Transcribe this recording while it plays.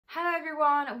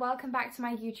everyone, welcome back to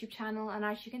my YouTube channel, and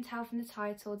as you can tell from the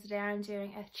title, today I'm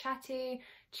doing a chatty,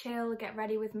 chill, get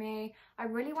ready with me. I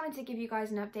really wanted to give you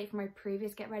guys an update from my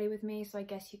previous get ready with me, so I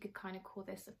guess you could kind of call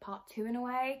this a part 2 in a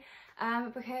way,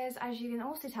 because as you can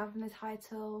also tell from the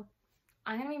title,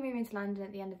 I'm going to be moving to London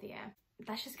at the end of the year.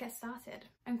 Let's just get started.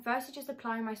 I'm firstly just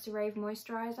applying my Cerave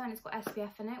moisturiser, and it's got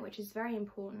SPF in it, which is very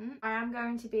important. I am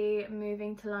going to be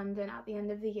moving to London at the end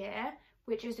of the year,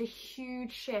 which is a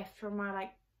huge shift from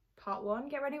my part 1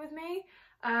 get ready with me.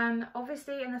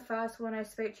 Obviously in the first one I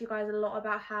spoke to you guys a lot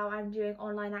about how I'm doing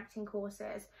online acting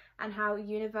courses and how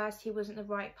university wasn't the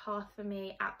right path for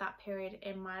me at that period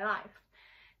in my life.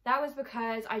 That was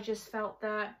because I just felt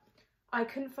that I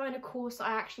couldn't find a course that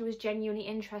I actually was genuinely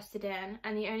interested in,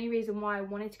 and the only reason why I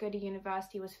wanted to go to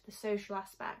university was for the social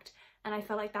aspect, and I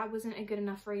felt like that wasn't a good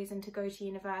enough reason to go to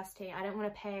university. I don't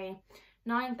want to pay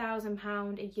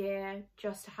 £9,000 a year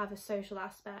just to have a social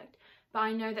aspect. But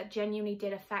I know that genuinely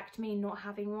did affect me not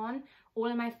having one. All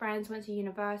of my friends went to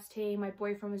university, my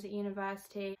boyfriend was at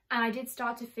university, and I did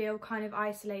start to feel kind of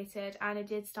isolated, and it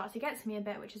did start to get to me a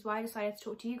bit, which is why I decided to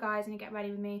talk to you guys and get ready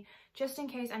with me, just in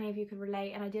case any of you could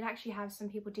relate. And I did actually have some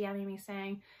people DMing me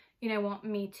saying, you know what,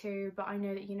 me too, but I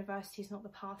know that university is not the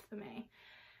path for me.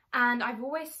 And I've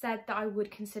always said that I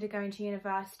would consider going to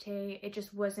university. It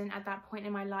just wasn't at that point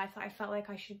in my life that I felt like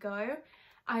I should go.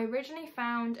 I originally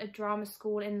found a drama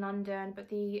school in London, but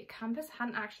the campus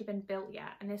hadn't actually been built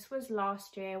yet, and this was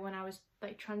last year when I was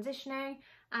transitioning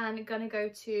and gonna go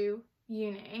to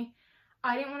uni.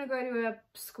 I didn't want to go to a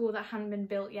school that hadn't been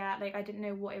built yet. I didn't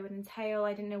know what it would entail,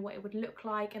 I didn't know what it would look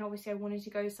like, and obviously I wanted to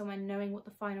go somewhere knowing what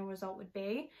the final result would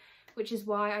be, which is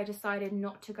why I decided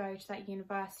not to go to that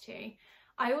university.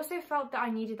 I also felt that I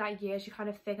needed that year to kind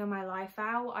of figure my life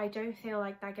out. I don't feel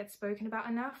like that gets spoken about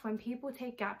enough. When people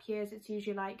take gap years, it's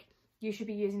usually like, you should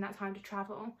be using that time to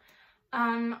travel.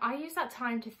 I use that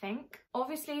time to think.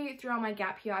 Obviously, throughout my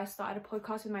gap year, I started a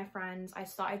podcast with my friends. I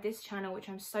started this channel, which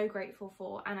I'm so grateful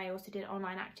for. And I also did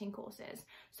online acting courses.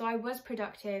 So I was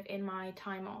productive in my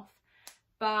time off.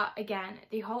 But again,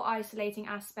 the whole isolating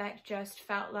aspect just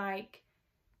felt like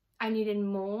I needed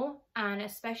more, and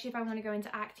especially if I want to go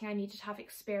into acting, I needed to have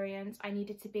experience. I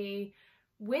needed to be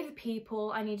with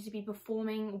people, I needed to be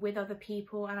performing with other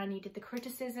people, and I needed the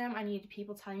criticism. I needed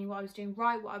people telling me what I was doing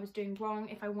right, what I was doing wrong,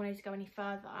 if I wanted to go any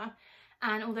further.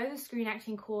 And although the screen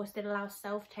acting course did allow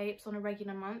self-tapes on a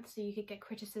regular month, so you could get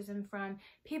criticism from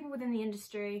people within the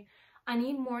industry, I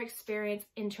need more experience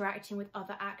interacting with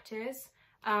other actors.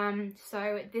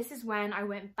 So this is when I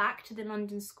went back to the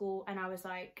London school, and I was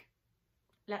like,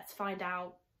 let's find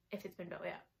out if it's been built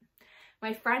yet.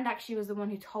 My friend actually was the one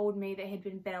who told me that it had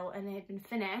been built and it had been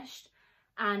finished,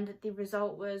 and the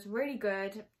result was really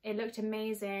good. It looked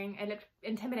amazing. It looked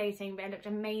intimidating, but it looked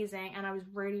amazing, and I was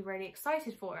really, really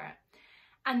excited for it.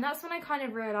 And that's when I kind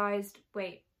of realised,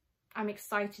 wait, I'm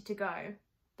excited to go.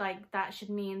 That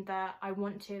should mean that I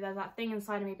want to. There's that thing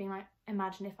inside of me being like,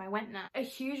 imagine if I went there. A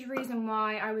huge reason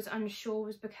why I was unsure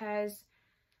was because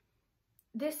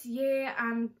this year,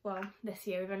 this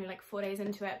year, we've only 4 days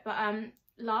into it, but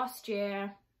last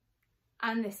year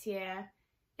and this year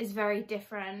is very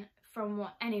different from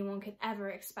what anyone could ever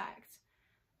expect.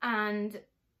 And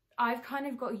I've kind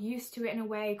of got used to it in a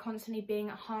way, constantly being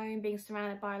at home, being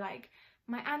surrounded by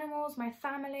my animals, my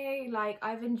family.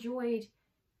 I've enjoyed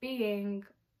being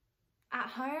at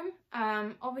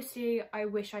home. Obviously I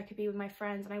wish I could be with my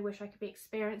friends, and I wish I could be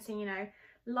experiencing,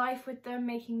 life with them,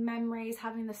 making memories,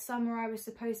 having the summer I was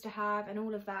supposed to have, and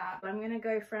all of that. I'm gonna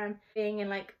go from being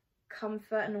in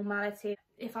comfort and normality.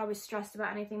 If I was stressed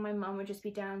about anything, my mum would just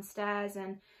be downstairs,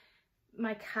 and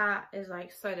my cat is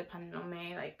so dependent on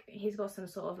me. He's got some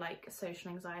sort of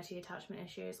social anxiety attachment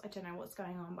issues. I don't know what's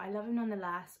going on, but I love him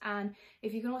nonetheless. And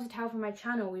if you can also tell from my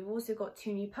channel, we've also got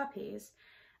 2 new puppies,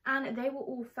 and they were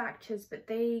all factors, but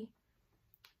they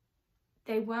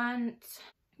weren't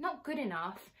not good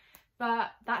enough.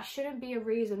 But that shouldn't be a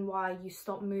reason why you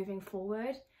stop moving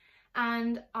forward.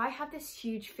 And I have this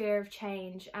huge fear of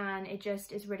change, and it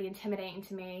just is really intimidating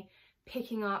to me,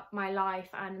 picking up my life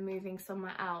and moving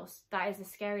somewhere else. That is the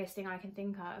scariest thing I can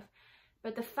think of.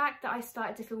 But the fact that I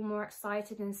started to feel more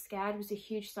excited than scared was a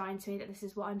huge sign to me that this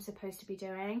is what I'm supposed to be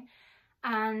doing.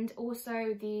 And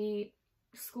also the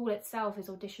school itself is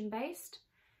audition based.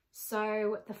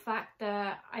 So the fact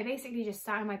that I basically just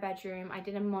sat in my bedroom, I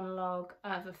did a monologue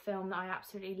of a film that I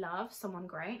absolutely love, Someone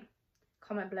Great.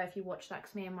 Comment below if you watch that,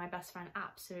 because me and my best friend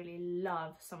absolutely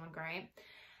love Someone Great.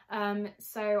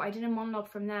 So I did a monologue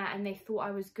from there, and they thought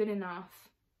I was good enough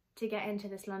to get into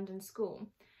this London school.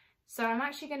 So I'm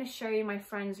actually going to show you my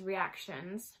friend's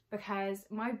reactions, because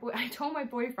I told my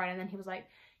boyfriend, and then he was like,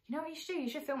 you know what you should do? You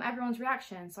should film everyone's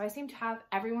reactions. So I seem to have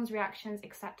everyone's reactions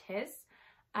except his.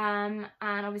 And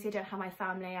obviously I don't have my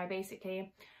family. I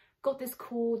basically got this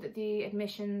call that the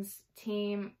admissions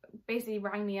team basically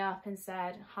rang me up and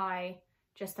said, hi,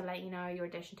 just to let you know your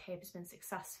audition tape has been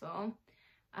successful.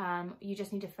 You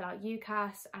just need to fill out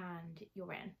UCAS and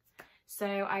you're in. So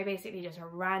I basically just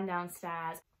ran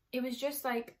downstairs. It was just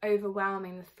like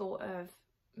overwhelming, the thought of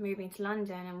moving to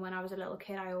London. And when I was a little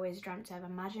kid, I always dreamt of,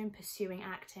 imagine pursuing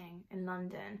acting in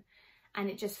London. And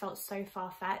it just felt so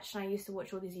far-fetched. And I used to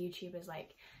watch all these YouTubers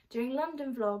like doing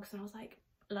London vlogs, and I was like,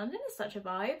 London is such a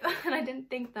vibe. And I didn't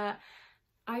think that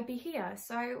I'd be here.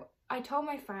 So I told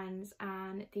my friends,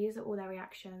 and these are all their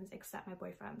reactions except my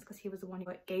boyfriend's, because he was the one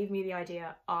who gave me the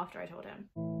idea after I told him.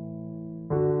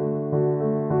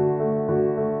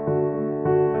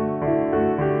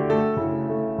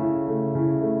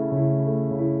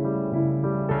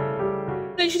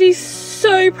 Literally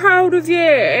so proud of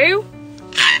you.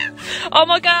 Oh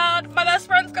my god, my best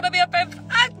friend's gonna be a fifth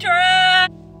actress.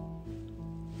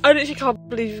 I literally can't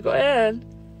believe you've got in.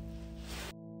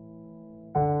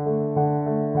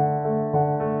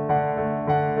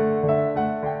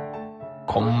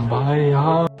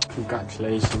 Kumbaya.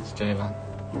 Congratulations, Jaylan.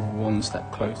 You're one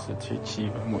step closer to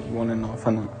achieving what you want in life,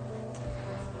 innit?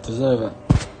 Deserve it.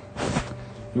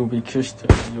 You'll be kissed to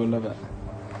it. You'll love it.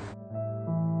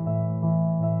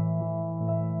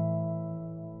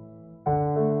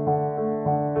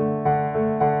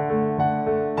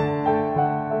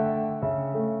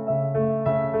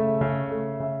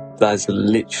 That's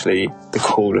literally the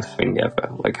coolest thing ever.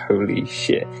 Like, holy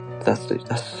shit. That's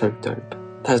so dope.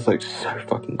 That's like so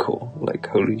fucking cool. Like,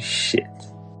 holy shit.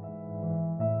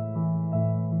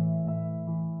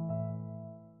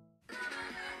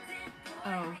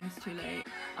 Oh, it's too late.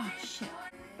 Oh shit.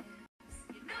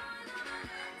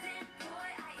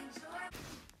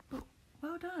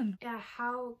 Well done. Yeah,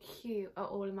 how cute are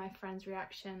all of my friends'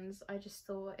 reactions? I just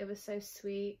thought it was so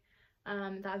sweet.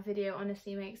 That video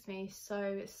honestly makes me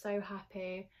so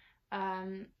happy,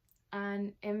 and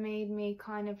it made me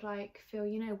kind of like feel,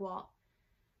 you know what,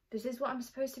 this is what I'm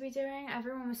supposed to be doing.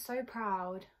 Everyone was so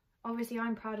proud. Obviously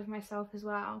I'm proud of myself as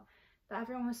well, but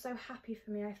everyone was so happy for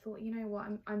me. I thought, you know what,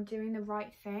 I'm doing the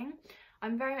right thing.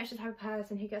 I'm very much the type of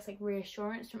person who gets like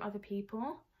reassurance from other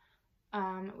people,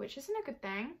 which isn't a good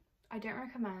thing. I don't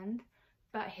recommend.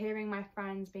 But hearing my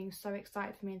friends being so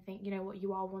excited for me and think, you know what,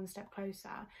 you are one step closer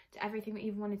to everything that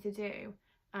you've wanted to do,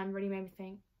 really made me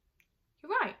think,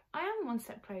 you're right, I am one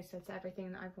step closer to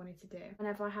everything that I've wanted to do.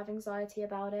 Whenever I have anxiety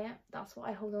about it, that's what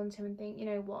I hold on to and think, you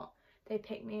know what, they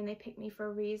picked me and they picked me for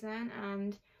a reason,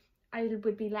 and I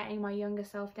would be letting my younger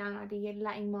self down. I'd be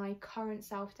letting my current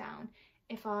self down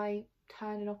if I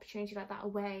turned an opportunity like that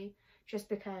away just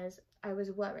because I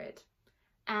was worried.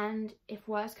 And if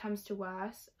worse comes to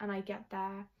worse and I get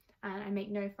there and I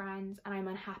make no friends and I'm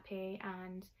unhappy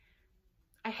and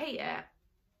I hate it,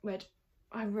 which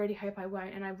I really hope I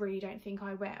won't and I really don't think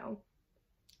I will,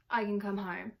 I can come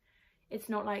home. It's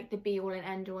not like the be all and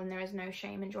end all, and there is no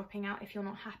shame in dropping out if you're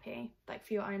not happy, like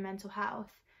for your own mental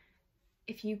health.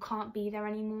 If you can't be there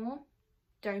anymore,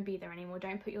 don't be there anymore.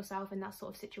 Don't put yourself in that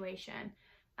sort of situation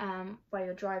where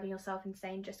you're driving yourself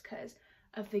insane just because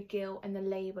of the guilt and the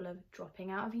label of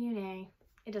dropping out of uni.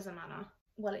 It doesn't matter.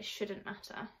 Well, it shouldn't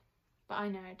matter, but I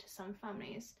know to some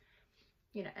families,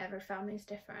 you know, every family is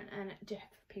different and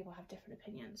people have different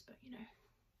opinions, but you know.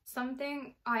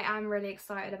 Something I am really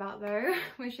excited about though,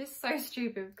 which is so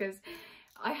stupid because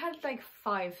I had like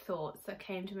 5 thoughts that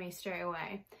came to me straight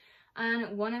away,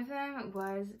 and one of them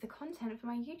was the content for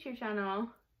my YouTube channel,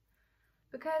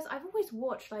 because I've always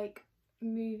watched like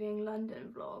moving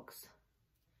London vlogs,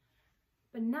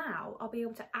 but now I'll be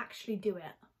able to actually do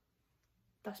it.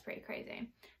 That's pretty crazy.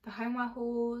 The homeware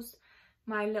hauls,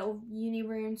 my little uni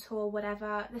room tour,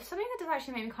 whatever. There's something that does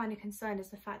actually make me kind of concerned is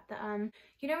the fact that,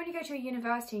 you know, when you go to a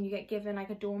university and you get given like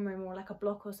a dorm room or like a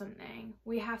block or something,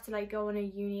 we have to like go on a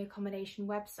uni accommodation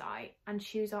website and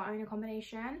choose our own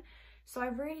accommodation. So I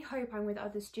really hope I'm with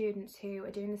other students who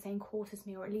are doing the same course as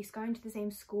me, or at least going to the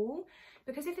same school,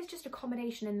 because if it's just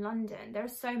accommodation in London, there are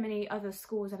so many other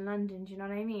schools in London, do you know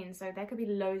what I mean? So there could be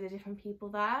loads of different people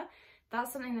there.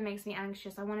 That's something that makes me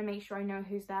anxious. I want to make sure I know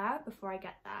who's there before I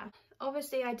get there.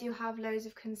 Obviously I do have loads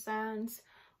of concerns,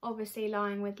 obviously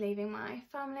lying with leaving my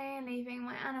family and leaving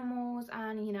my animals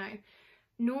and, you know,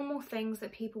 normal things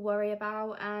that people worry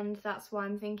about. And that's why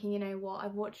I'm thinking, you know what,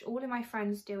 I've watched all of my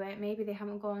friends do it. Maybe they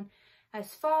haven't gone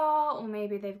as far, or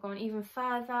maybe they've gone even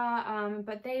further,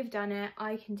 but they've done it.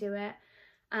 I can do it,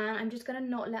 and I'm just gonna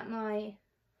not let my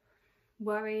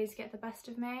worries get the best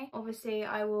of me. Obviously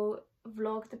I will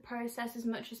vlog the process as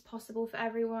much as possible for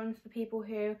everyone, for people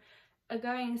who are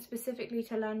going specifically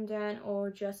to London or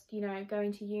just, you know,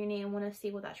 going to uni and want to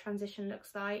see what that transition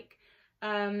looks like.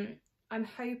 I'm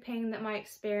hoping that my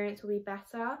experience will be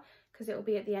better because it will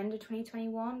be at the end of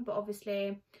 2021, but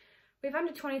obviously we've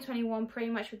ended 2021 pretty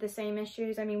much with the same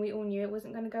issues. I mean, we all knew it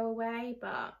wasn't going to go away,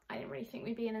 but I didn't really think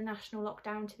we'd be in a national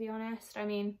lockdown, to be honest. I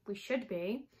mean, we should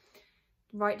be.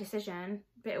 Right decision,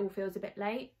 but it all feels a bit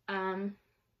late.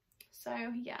 So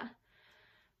yeah,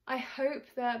 I hope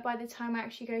that by the time I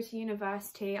actually go to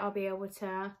university, I'll be able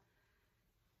to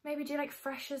maybe do like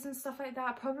freshers and stuff like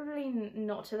that. Probably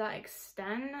not to that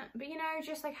extent, but you know,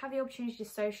 just like have the opportunity to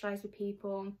socialise with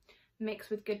people, mix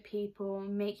with good people,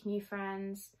 make new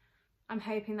friends. I'm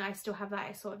hoping that I still have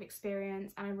that sort of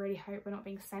experience, and I really hope we're not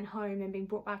being sent home and being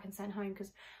brought back and sent home,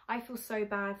 because I feel so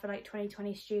bad for like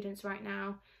 2020 students right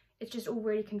now. It's just all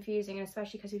really confusing, and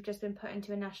especially because we've just been put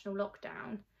into a national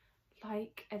lockdown.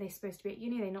 Like, are they supposed to be at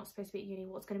uni? Are they not supposed to be at uni?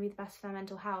 What's going to be the best for their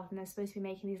mental health? And they're supposed to be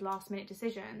making these last minute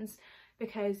decisions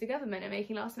because the government are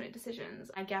making last minute decisions.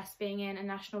 I guess being in a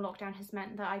national lockdown has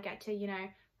meant that I get to, you know,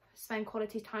 spend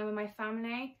quality time with my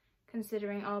family,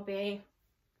 considering I'll be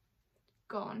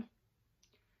gone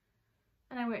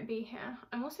and I won't be here.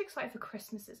 I'm also excited for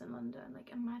Christmases in London.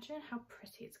 Like, imagine how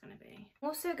pretty it's going to be. I'm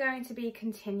also going to be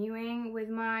continuing with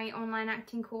my online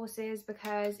acting courses,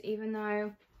 because even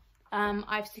though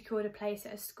I've secured a place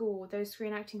at a school, those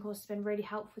screen acting courses have been really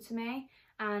helpful to me,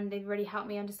 and they've really helped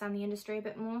me understand the industry a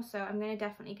bit more, so I'm going to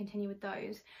definitely continue with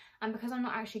those. And because I'm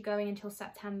not actually going until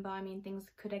September, I mean, things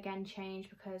could again change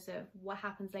because of what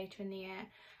happens later in the year,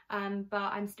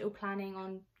 but I'm still planning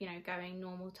on, you know, going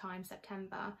normal time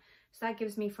September. So that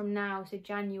gives me from now to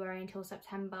January until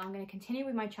September. I'm going to continue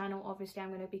with my channel. Obviously, I'm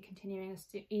going to be continuing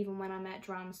even when I'm at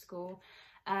drama school.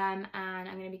 And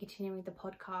I'm going to be continuing with the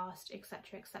podcast,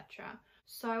 etc, etc.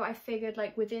 So I figured,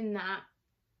 like, within that,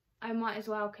 I might as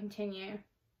well continue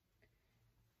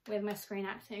with my screen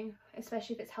acting,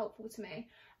 especially if it's helpful to me.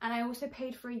 And I also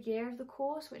paid for a year of the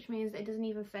course, which means that it doesn't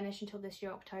even finish until this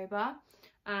year, October.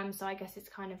 So I guess it's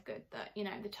kind of good that, you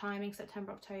know, the timing,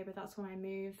 September, October, that's when I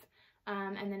move.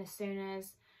 And then as soon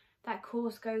as that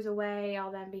course goes away,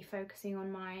 I'll then be focusing on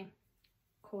my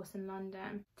course in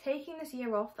London. Taking this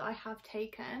year off that I have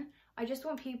taken, I just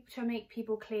want people to make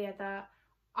people clear that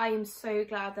I am so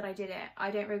glad that I did it.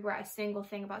 I don't regret a single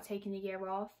thing about taking the year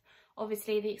off.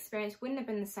 Obviously, the experience wouldn't have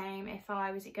been the same if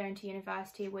I was going to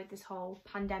university with this whole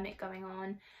pandemic going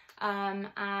on. And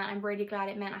I'm really glad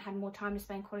it meant I had more time to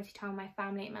spend quality time with my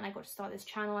family. It meant I got to start this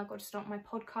channel, I got to start my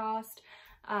podcast.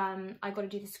 I got to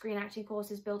do the screen acting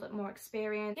courses, build up more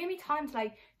experience. It gave me time to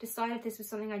like decide if this was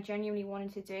something I genuinely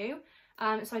wanted to do.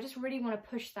 So I just really want to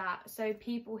push that. So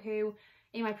people who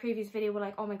in my previous video were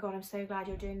like, oh my god, I'm so glad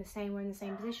you're doing the same, we're in the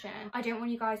same position. I don't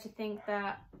want you guys to think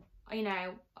that, you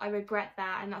know, I regret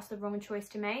that and that's the wrong choice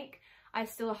to make. I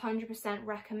still 100%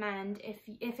 recommend, if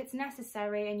it's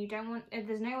necessary and you don't want, if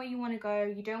there's no way you want to go,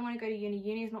 you don't want to go to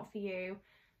uni is not for you,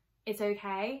 it's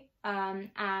okay.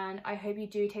 And I hope you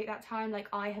do take that time like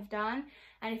I have done.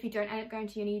 And if you don't end up going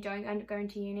to uni, you don't end up going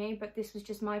to uni. But this was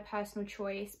just my personal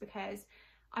choice because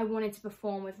I wanted to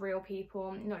perform with real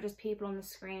people, not just people on the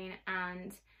screen.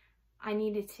 And I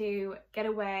needed to get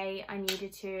away. I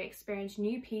needed to experience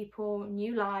new people,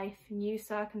 new life, new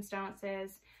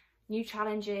circumstances, new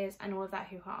challenges, and all of that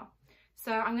hoo-ha.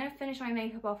 So I'm going to finish my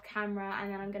makeup off camera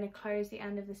and then I'm going to close the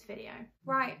end of this video.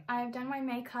 Right, I've done my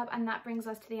makeup and that brings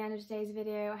us to the end of today's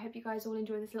video. I hope you guys all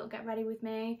enjoyed this little get ready with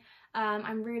me.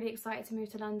 I'm really excited to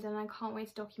move to London. I can't wait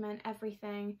to document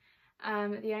everything.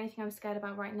 The only thing I'm scared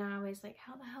about right now is like,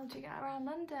 how the hell do you get around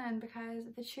London? Because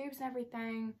the tubes and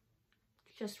everything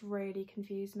just really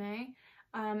confuse me.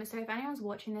 So if anyone's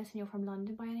watching this and you're from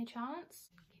London by any chance,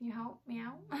 can you help me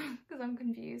out? Because I'm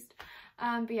confused.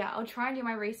 But yeah, I'll try and do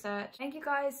my research. Thank you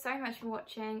guys so much for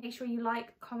watching. Make sure you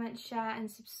like, comment, share and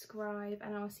subscribe,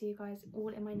 and I'll see you guys all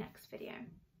in my next video.